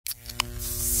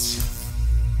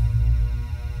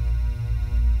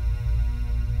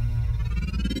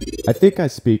I think I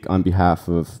speak on behalf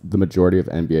of the majority of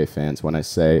NBA fans when I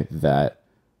say that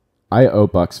I owe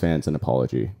Bucks fans an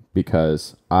apology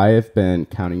because I have been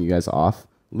counting you guys off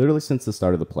literally since the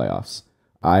start of the playoffs.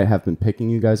 I have been picking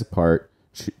you guys apart,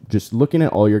 just looking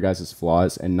at all your guys'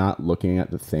 flaws and not looking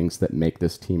at the things that make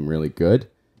this team really good.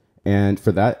 And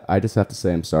for that, I just have to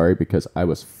say I'm sorry because I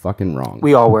was fucking wrong.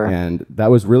 We all were. And that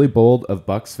was really bold of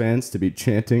Bucks fans to be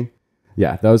chanting.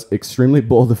 Yeah, that was extremely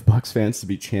bold of Bucks fans to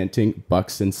be chanting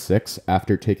Bucks in 6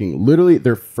 after taking literally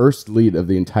their first lead of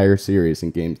the entire series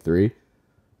in Game 3.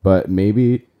 But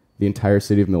maybe the entire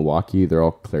city of Milwaukee, they're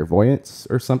all clairvoyants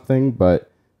or something.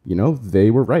 But, you know,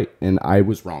 they were right and I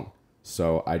was wrong.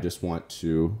 So I just want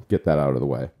to get that out of the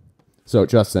way. So,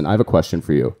 Justin, I have a question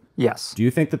for you. Yes. Do you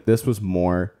think that this was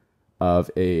more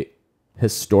of a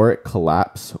historic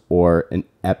collapse or an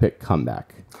epic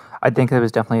comeback? I think it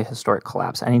was definitely a historic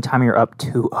collapse. Anytime you're up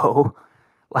 2-0,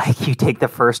 like you take the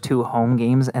first 2 home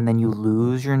games and then you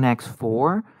lose your next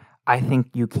 4, I think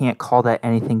you can't call that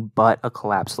anything but a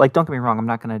collapse. Like, don't get me wrong, I'm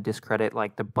not going to discredit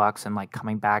like the Bucks and like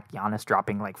coming back, Giannis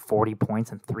dropping like 40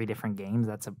 points in 3 different games.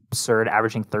 That's absurd,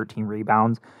 averaging 13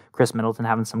 rebounds. Chris Middleton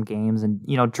having some games, and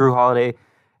you know, Drew Holiday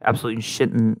absolutely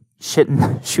shooting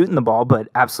the ball, but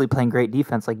absolutely playing great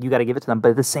defense. Like, you got to give it to them. But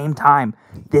at the same time,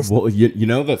 well, you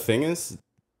know, the thing is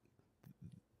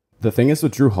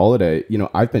with Drew Holiday, you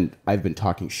know, I've been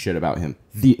talking shit about him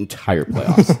the entire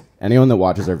playoffs. Anyone that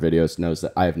watches our videos knows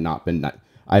that I have not been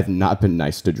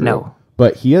nice to Drew. No.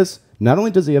 But he has not only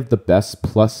did he have the best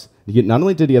plus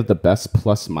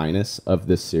minus of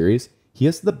this series, he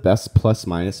has the best plus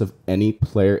minus of any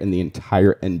player in the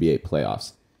entire NBA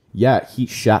playoffs. Yeah, he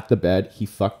shat the bed, he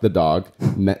fucked the dog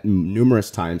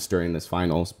numerous times during this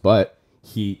finals, but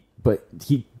he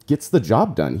gets the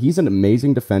job done. He's an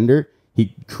amazing defender.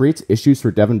 He creates issues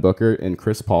for Devin Booker and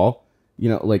Chris Paul. You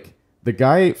know, like the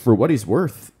guy, for what he's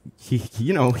worth, he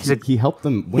helped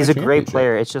them win. He's a great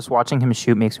player. It's just watching him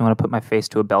shoot makes me want to put my face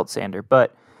to a belt sander.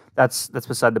 But that's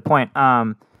beside the point.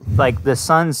 Like the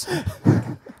Suns,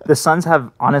 the Suns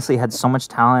have honestly had so much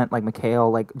talent, like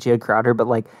McHale, like Jay Crowder, but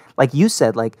like you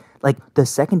said, like the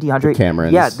second DeAndre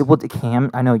Camerons. Yeah, well, the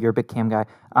Cam. I know you're a big Cam guy.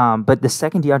 But the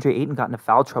second DeAndre Ayton got into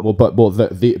foul trouble. Both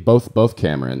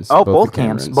Camerons. Oh, both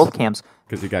Cams.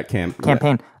 Because you got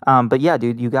campaign. But yeah,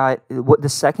 dude, you got the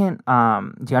second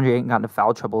DeAndre Ayton got into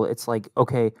foul trouble. It's like,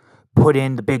 okay, put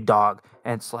in the big dog,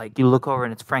 and it's like you look over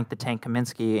and it's Frank the Tank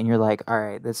Kaminsky, and you're like, all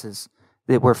right,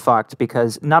 we're fucked,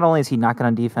 because not only is he not good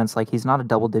on defense, like he's not a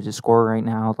double-digit scorer right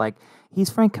now. Like, he's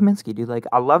Frank Kaminsky, dude. Like,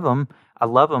 I love him.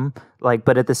 Like,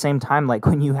 but at the same time, like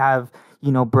when you have,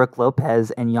 you know, Brook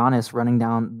Lopez and Giannis running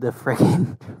down the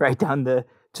friggin'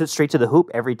 straight to the hoop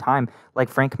every time, like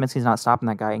Frank Kaminsky's not stopping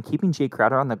that guy. And keeping Jay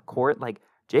Crowder on the court, like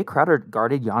Jay Crowder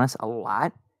guarded Giannis a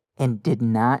lot and did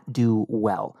not do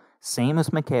well. Same as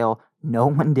McHale, no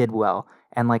one did well.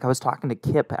 And like I was talking to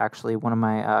Kip, actually, one of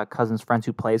my cousin's friends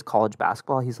who plays college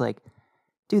basketball. He's like,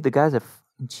 dude, the guy's a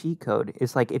cheat code.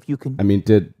 It's like, if you can... I mean,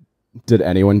 did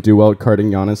anyone do well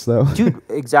carding Giannis, though? Dude,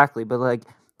 exactly. But like,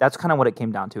 that's kind of what it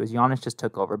came down to, is Giannis just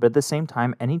took over. But at the same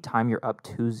time, anytime you're up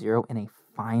 2-0 in a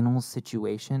final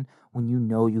situation, when you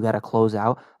know you got to close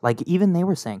out, like even they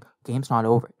were saying, game's not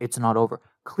over. It's not over.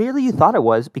 Clearly you thought it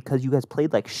was, because you guys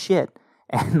played like shit.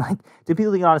 And like, to be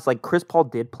really honest, like Chris Paul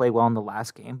did play well in the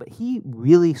last game, but he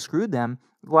really screwed them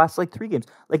the last like 3 games.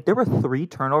 Like, there were 3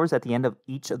 turnovers at the end of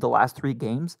each of the last 3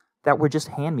 games that were just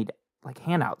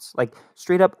handouts, like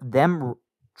straight up them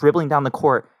dribbling down the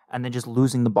court and then just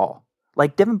losing the ball.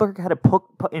 Like Devin Booker had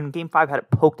in Game 5, had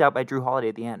it poked out by Drew Holiday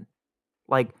at the end.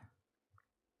 Like,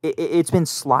 it's been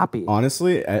sloppy.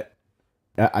 Honestly,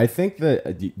 I think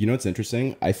that, you know what's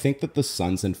interesting? I think that the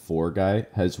Suns and 4 guy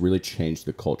has really changed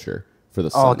the culture for the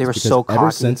Suns. Oh, they were so cocky.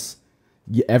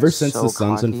 Ever since the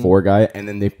Suns and 4 guy, and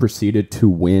then they proceeded to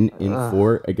win in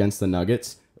 4 against the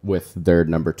Nuggets with their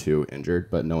number 2 injured,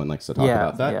 but no one likes to talk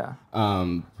about that.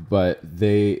 Yeah. But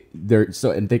they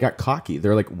got cocky.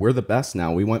 They're like, we're the best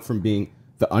now. We went from being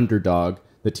the underdog,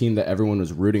 the team that everyone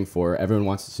was rooting for. Everyone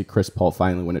wants to see Chris Paul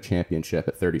finally win a championship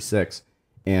at 36,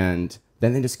 and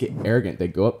then they just get arrogant. They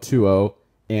go up 2-0.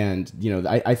 And, you know,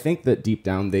 I think that deep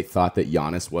down they thought that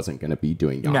Giannis wasn't going to be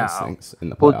doing Giannis things in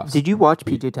the playoffs. Well, did you watch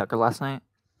PJ Tucker last night?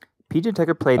 PJ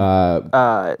Tucker played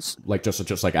like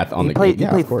just like on the game. He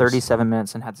played 37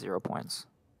 minutes and had 0 points.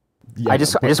 Yeah, I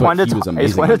just wanted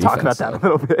to talk about that a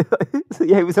little bit.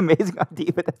 Yeah, he was amazing on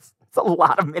D, but that's a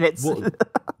lot of minutes.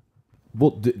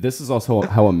 Well, this is also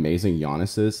how amazing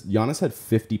Giannis is. Giannis had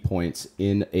 50 points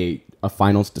in a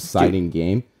finals deciding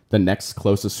game The next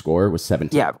closest score was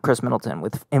 17. Yeah, Chris Middleton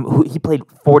he played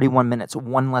 41 minutes,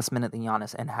 one less minute than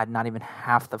Giannis, and had not even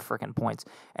half the freaking points.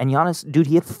 And Giannis, dude,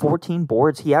 he had 14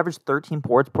 boards. He averaged 13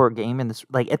 boards per game in this.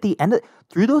 Like at the end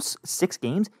through those 6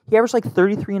 games, he averaged like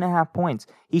 33.5 points.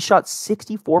 He shot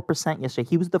 64% yesterday.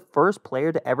 He was the first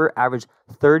player to ever average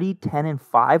 30, 10, and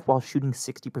 5 while shooting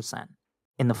 60%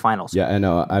 in the finals. Yeah, I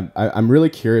know. I'm really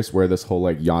curious where this whole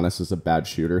like Giannis is a bad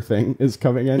shooter thing is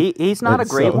coming in. He's not a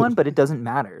great one, but it doesn't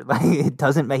matter. Like it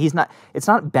doesn't. He's not. It's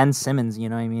not Ben Simmons. You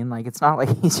know what I mean? Like it's not like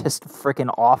he's just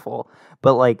freaking awful.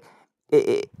 But like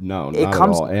no, not at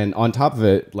all. And on top of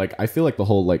it, like I feel like the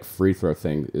whole like free throw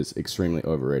thing is extremely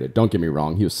overrated. Don't get me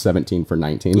wrong. He was 17 for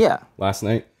 19. Last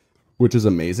night, which is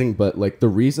amazing. But like the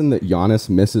reason that Giannis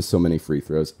misses so many free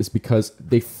throws is because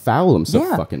they foul him so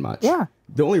fucking much. Yeah.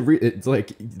 The only it's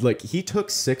like he took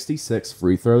 66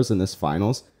 free throws in this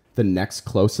finals. The next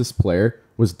closest player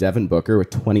was Devin Booker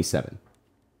with 27.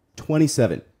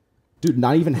 27. Dude,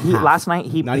 not even half. Last night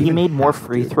he made more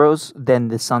free throws than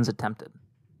the Suns attempted.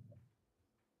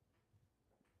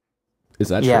 Is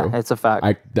that true? Yeah, it's a fact.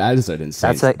 That is an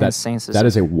insane. That's an insane statistic. That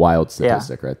is a wild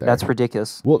statistic right there. That's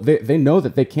ridiculous. Well, they know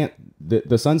that they can't.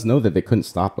 The Suns know that they couldn't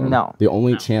stop him. No. The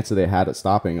only chance that they had at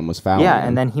stopping him was fouling him.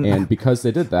 and then and because they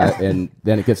did that, and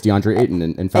then it gets DeAndre Ayton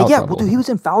in foul trouble. Well, dude, he was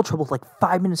in foul trouble like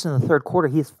 5 minutes in the third quarter.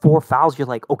 He has 4 fouls. You're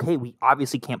like, okay, we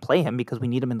obviously can't play him because we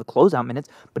need him in the closeout minutes.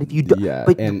 But if you do,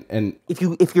 and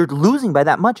if you're losing by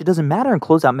that much, it doesn't matter in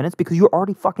closeout minutes because you're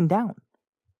already fucking down.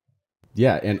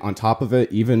 Yeah, and on top of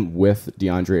it, even with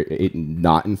DeAndre Ayton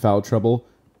not in foul trouble,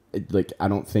 I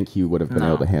don't think he would have been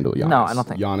able to handle Giannis. No, I don't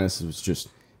think. Giannis was just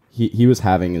he was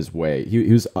having his way.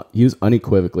 He was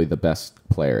unequivocally the best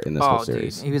player in this whole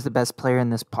series. Dude, he was the best player in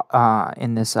this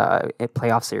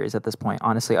playoff series at this point.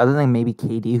 Honestly, other than maybe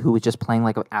KD, who was just playing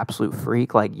like an absolute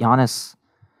freak. Like Giannis,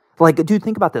 like dude,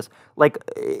 think about this. Like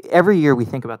every year we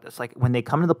think about this. Like when they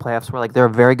come to the playoffs, we're like they're a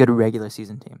very good regular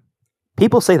season team.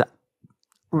 People say that.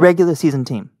 Regular season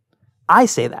team. I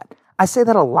say that. I say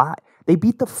that a lot. They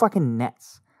beat the fucking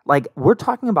Nets. Like, we're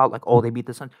talking about, like, oh, they beat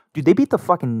the Suns. Dude, they beat the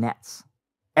fucking Nets.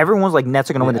 Everyone's like, Nets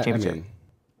are going to win the championship.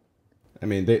 I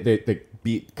mean, they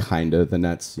beat kind of the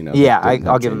Nets, you know. Yeah,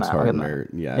 I'll give them that. I'll give them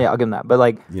that. Yeah, I'll give them that. But,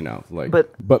 like... You know, like...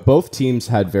 But both teams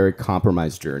had very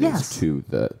compromised journeys to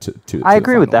the I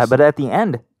agree with that, but at the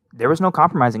end... There was no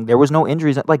compromising. There was no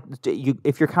injuries. Like,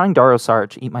 if you're counting Dario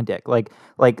Saric, eat my dick. Like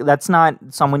that's not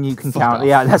someone you can count. Off.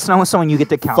 Yeah, that's not someone you get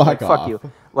to count. Fuck you.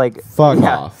 Like, fuck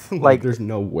off. Like, there's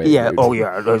no way. Yeah. Dude. Oh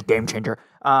yeah, there's game changer.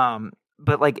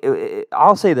 But like,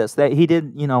 I'll say this: that he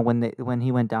did. You know, when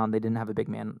he went down, they didn't have a big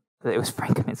man. It was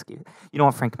Frank Kaminsky. You don't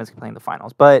want Frank Kaminsky playing the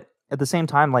finals, but. At the same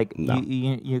time, like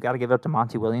you got to give it up to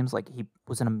Monty Williams. Like he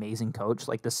was an amazing coach.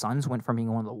 Like the Suns went from being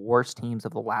one of the worst teams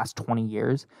of the last 20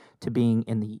 years to being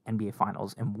in the NBA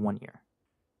Finals in 1 year.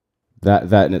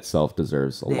 That in itself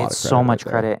deserves a lot of credit. So much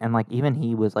credit, and like even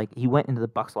he was like he went into the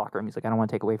Bucks locker room. He's like, I don't want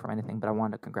to take away from anything, but I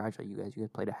wanted to congratulate you guys. You guys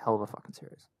played a hell of a fucking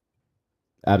series.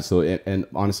 Absolutely, and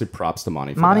honestly, props to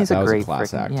Monty. Monty's that a great was a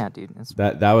class act. Yeah, dude.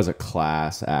 That was a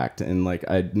class act, and like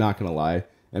I'm not gonna lie.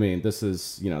 I mean, this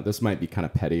might be kind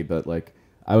of petty, but like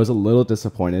I was a little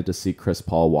disappointed to see Chris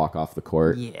Paul walk off the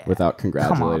court without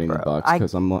congratulating the Bucks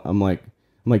because I'm like,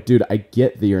 dude, I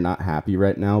get that you're not happy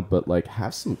right now, but like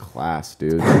have some class,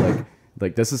 dude.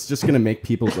 like this is just gonna make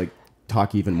people like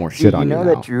talk even more shit on you. You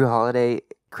know that Drew Holiday,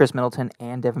 Chris Middleton,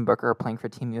 and Devin Booker are playing for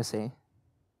Team USA.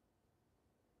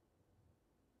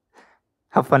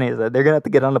 How funny is that? They're gonna have to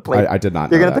get on a plane. I did not.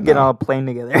 They're gonna have to get on a plane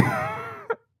together.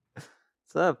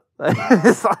 What's up?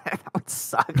 That would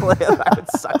suck. That would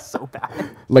suck so bad.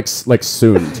 Like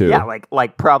soon too. Yeah,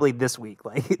 like probably this week.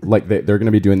 Like they're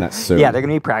gonna be doing that soon. Yeah, they're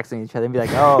gonna be practicing each other and be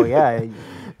like, oh yeah,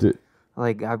 dude.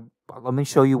 Like let me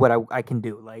show you what I can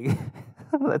do. Like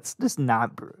that's just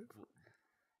not.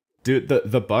 Dude,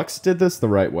 the Bucks did this the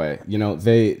right way. You know,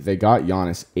 they got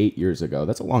Giannis 8 years ago.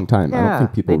 That's a long time. Yeah, I don't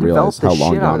think people realize how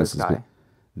long Giannis has been.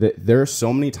 There are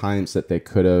so many times that they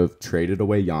could have traded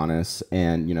away Giannis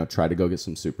and, you know, tried to go get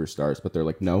some superstars, but they're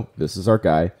like, no, this is our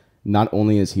guy. Not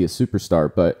only is he a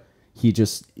superstar, but he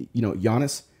just, you know,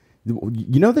 Giannis,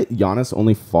 you know that Giannis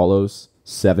only follows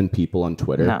 7 people on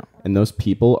Twitter, and those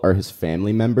people are his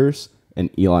family members and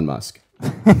Elon Musk.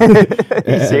 Are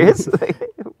you serious?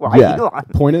 Why Elon?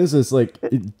 Point is like,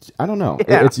 I don't know.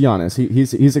 Yeah. It's Giannis.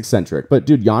 He's eccentric, but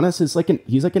dude, Giannis is like an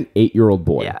 8-year-old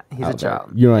boy. Yeah, he's a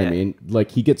child. You know what I mean?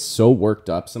 Like he gets so worked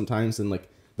up sometimes, and like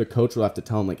the coach will have to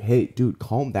tell him like, hey, dude,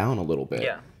 calm down a little bit.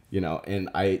 Yeah. You know, and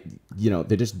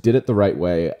they just did it the right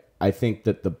way. I think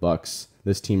that the Bucks,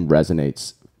 this team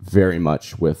resonates very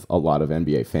much with a lot of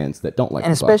NBA fans that don't like,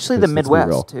 and the Bucks, especially the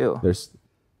Midwest too.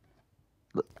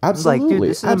 Absolutely, Like, dude,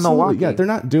 this is absolutely. Milwaukee. Yeah, they're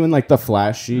not doing like the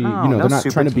flashy. No, You know, no they're not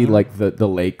super trying to be team. like the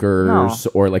Lakers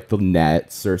or like the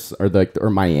Nets or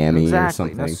Miami or Exactly,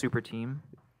 no something. super team.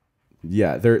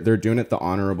 Yeah, they're doing it the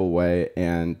honorable way,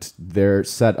 and they're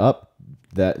set up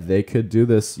that they could do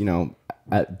this. You know,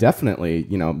 definitely.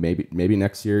 You know, maybe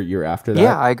next year after that.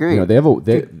 Yeah, I agree. You know, they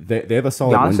have a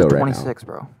solid Giannis window is right 26,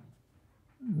 bro.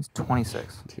 He's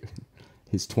 26. now. Dude,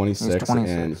 he's 26, He's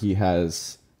 26. and he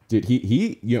has. Dude,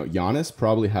 he you know, Giannis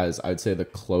probably has, I'd say, the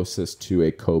closest to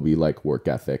a Kobe-like work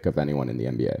ethic of anyone in the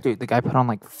NBA. Dude, the guy put on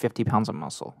like 50 pounds of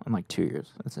muscle in like 2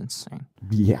 years. That's insane.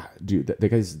 Yeah, dude, the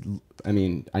guy's. I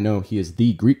mean, I know he is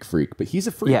the Greek freak, but he's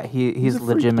a freak. Yeah, he's a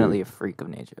freak, legitimately dude. a freak of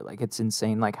nature. Like, it's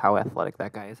insane, like, how athletic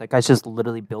that guy is. That guy's just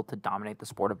literally built to dominate the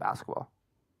sport of basketball.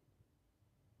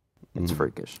 It's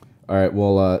freakish. All right.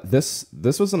 Well, this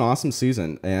was an awesome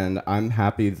season, and I'm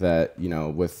happy that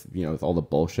with all the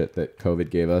bullshit that COVID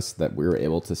gave us, that we were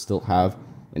able to still have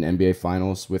an NBA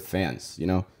Finals with fans. You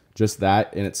know, just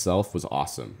that in itself was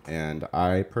awesome, and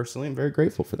I personally am very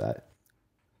grateful for that.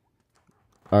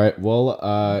 All right.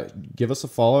 Well, give us a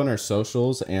follow on our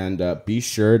socials, and be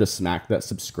sure to smack that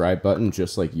subscribe button,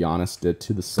 just like Giannis did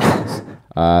to the Suns.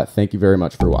 Thank you very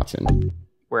much for watching.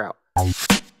 We're out.